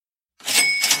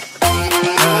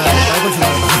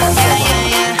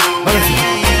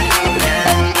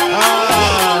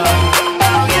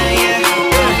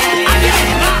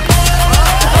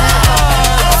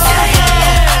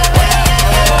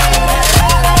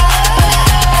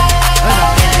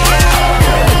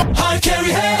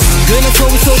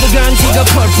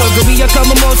위에 검은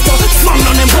몬스터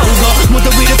멍너낸 bongo 무대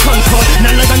위를 펑커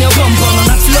날아다녀 범버 넌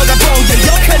앞질러가 bongo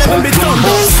역해내면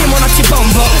밑던더 시원하지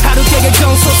범버 하루 깨게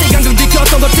정소 시간감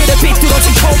느꼈던 것들에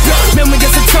비뚤어진 폭격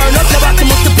명맥에서 turn up 나밖에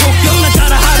못해 폭격 난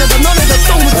따라하려다 너네도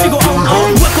똥 묻히고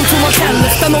Welcome to my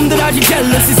palace 딴 놈들 아직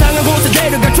jealous 이상한 곳에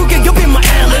데려가 줄게 You be my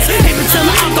Alice 입을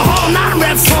alcohol 나는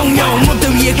랩 성령 무대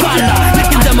위에 관라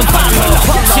느낀다면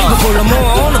follow 친구 불러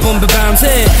모아 오늘 봄배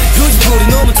밤새 굳이 둘이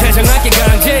너무 퇴장할게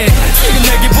강제 지금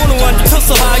내 기분은 완전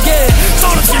쳤어 하게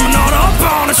떨어지면 너로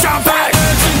뻔한 샴페인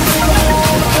친구 불러 모아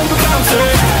오늘 봄배 밤새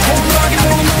호루라기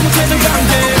너무 퇴장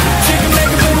강제 지금 내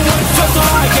기분은 완전 쳤어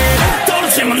하게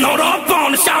떨어지면 너로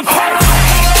뻔한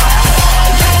샴페인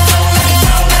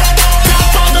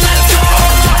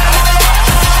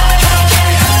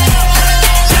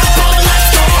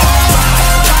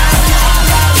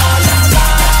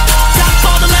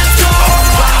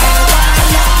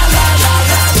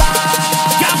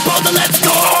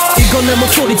내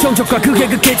목소리 정적과 그게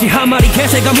극해지 한 마리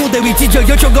개새가 무대 위 찢어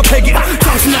열정과 패기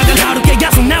정신 나간 하루 깨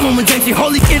야속 남으면 쟁지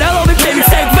Holy shit I love it baby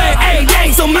say back Ay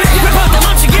gang so mad 랩할 때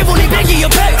마치 기분이 배기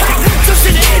옆에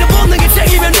정신을 잃어보는 게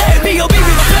책이면 돼 B.O.B.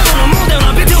 빼고는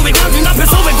무대나 비디오비 관중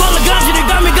앞에서 왜 관람가지를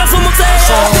감히 가서 못해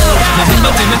나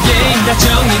한번 뜨면 게임 다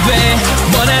정리돼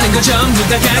원하는 거 전부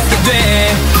다 갖게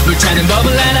돼 불타는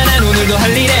법을 알아 난 오늘도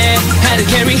할 일에 하루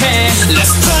캐리해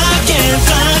Let's fly and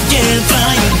fly and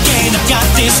fly again I got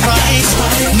this right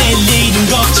내일은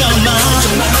걱정 마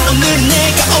오늘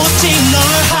내가 오직 널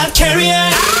hard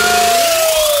carry해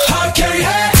hard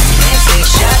carry해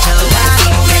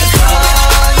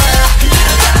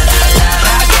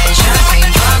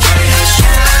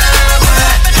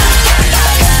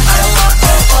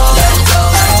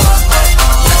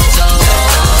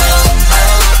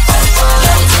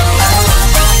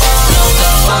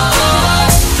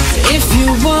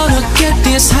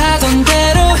하던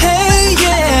대로 해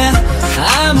yeah.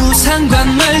 아무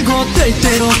상관 말고 될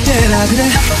대로 때라 그래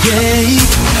yeah.